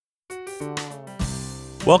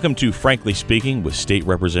Welcome to Frankly Speaking with State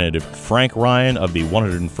Representative Frank Ryan of the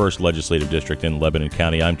 101st Legislative District in Lebanon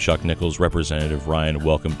County. I'm Chuck Nichols. Representative Ryan,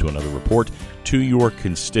 welcome to another report to your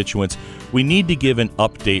constituents. We need to give an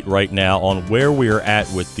update right now on where we are at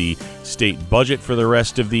with the state budget for the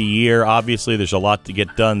rest of the year. Obviously, there's a lot to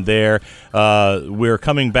get done there. We're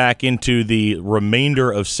coming back into the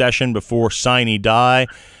remainder of session before Sine Die.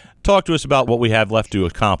 Talk to us about what we have left to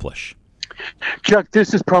accomplish. Chuck,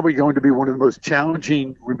 this is probably going to be one of the most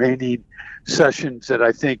challenging remaining sessions that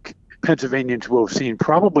I think Pennsylvanians will have seen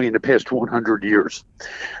probably in the past 100 years.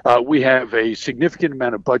 We have a significant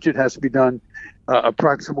amount of budget has to be done.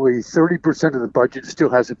 Approximately 30% of the budget still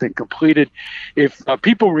hasn't been completed. If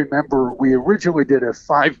people remember, we originally did a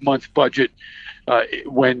 5-month budget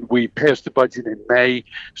when we passed the budget in May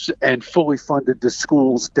and fully funded the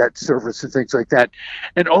schools, debt service, and things like that.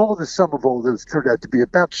 And all of the sum of all those turned out to be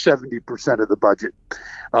about 70% of the budget.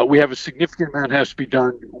 We have a significant amount has to be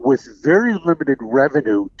done with very limited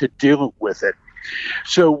revenue to deal with it.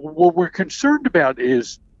 So what we're concerned about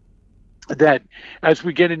is that as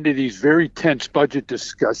we get into these very tense budget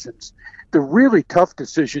discussions, the really tough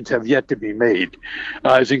decisions have yet to be made.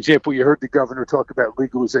 As an example, you heard the governor talk about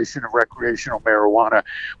legalization of recreational marijuana,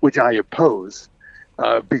 which I oppose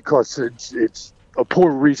because it's a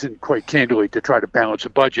poor reason, quite candidly, to try to balance a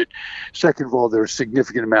budget. Second of all, there's a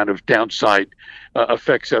significant amount of downside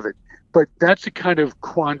effects of it. But that's the kind of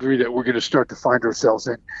quandary that we're going to start to find ourselves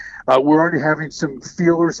in. We're already having some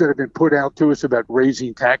feelers that have been put out to us about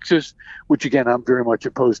raising taxes, which, again, I'm very much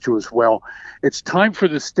opposed to as well. It's time for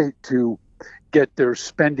the state to get their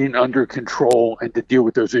spending under control and to deal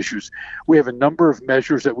with those issues. We have a number of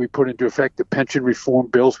measures that we put into effect, the pension reform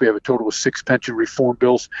bills. We have a total of 6 pension reform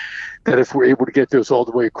bills that, if we're able to get those all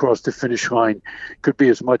the way across the finish line, could be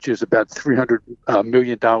as much as about $300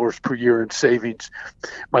 million per year in savings.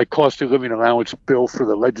 My cost of living allowance bill for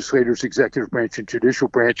the legislators, executive branch, and judicial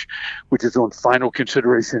branch, which is on final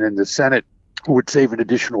consideration in the Senate, would save an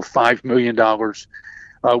additional $5 million.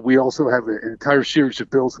 We also have an entire series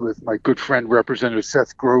of bills with my good friend, Representative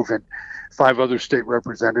Seth Grove, and 5 other state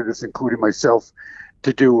representatives, including myself,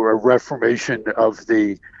 to do a reformation of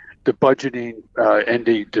the budgeting and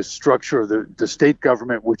the structure of the state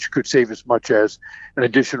government, which could save as much as an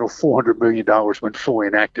additional $400 million when fully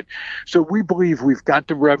enacted. So we believe we've got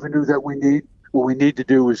the revenue that we need. What we need to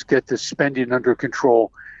do is get the spending under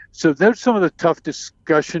control. So there's some of the tough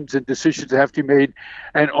discussions and decisions that have to be made.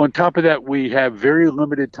 And on top of that, we have very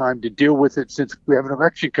limited time to deal with it since we have an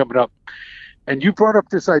election coming up. And you brought up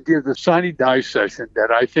this idea of the Sine Die session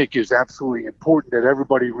that I think is absolutely important that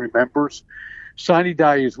everybody remembers. Sine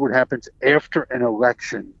Die is what happens after an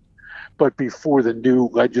election, but before the new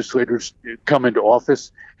legislators come into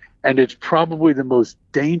office. And it's probably the most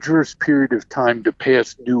dangerous period of time to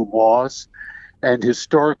pass new laws. And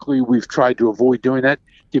historically, we've tried to avoid doing that.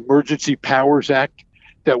 The Emergency Powers Act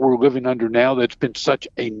that we're living under now, that's been such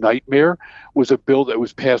a nightmare, was a bill that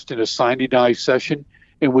was passed in a Sine Die session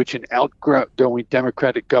in which an outgoing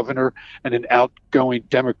Democratic governor and an outgoing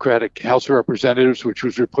Democratic House of Representatives, which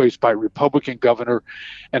was replaced by a Republican governor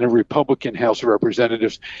and a Republican House of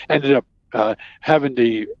Representatives, ended up having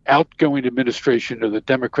the outgoing administration of the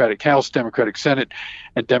Democratic House, Democratic Senate,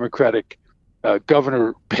 and Democratic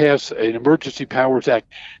governor pass an Emergency Powers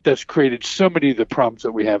Act that's created so many of the problems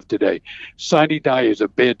that we have today. Sine Die is a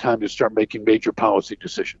bad time to start making major policy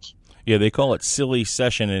decisions. Yeah, they call it silly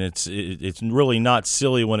session, and it's really not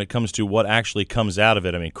silly when it comes to what actually comes out of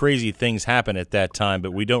it. I mean, crazy things happen at that time,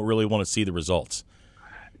 but we don't really want to see the results.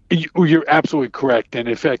 You're absolutely correct. And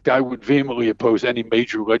in fact, I would vehemently oppose any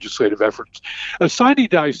major legislative efforts. A Sine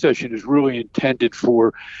Die session is really intended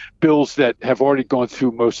for bills that have already gone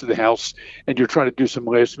through most of the House, and you're trying to do some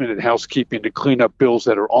last minute housekeeping to clean up bills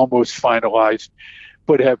that are almost finalized,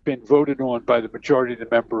 but have been voted on by the majority of the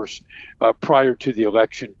members prior to the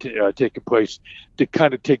election taking place, to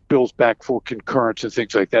kind of take bills back for concurrence and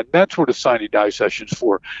things like that. And that's what a Sine Die session is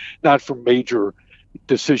for, not for major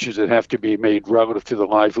decisions that have to be made relative to the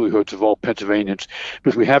livelihoods of all Pennsylvanians,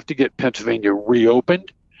 because we have to get Pennsylvania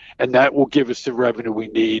reopened, and that will give us the revenue we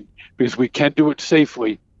need, because we can do it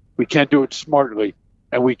safely, we can do it smartly,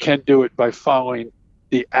 and we can do it by following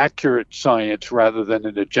the accurate science rather than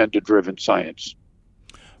an agenda-driven science.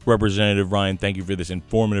 Representative Ryan, thank you for this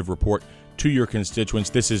informative report to your constituents.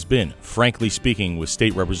 This has been Frankly Speaking with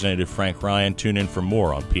State Representative Frank Ryan. Tune in for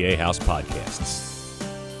more on PA House Podcasts.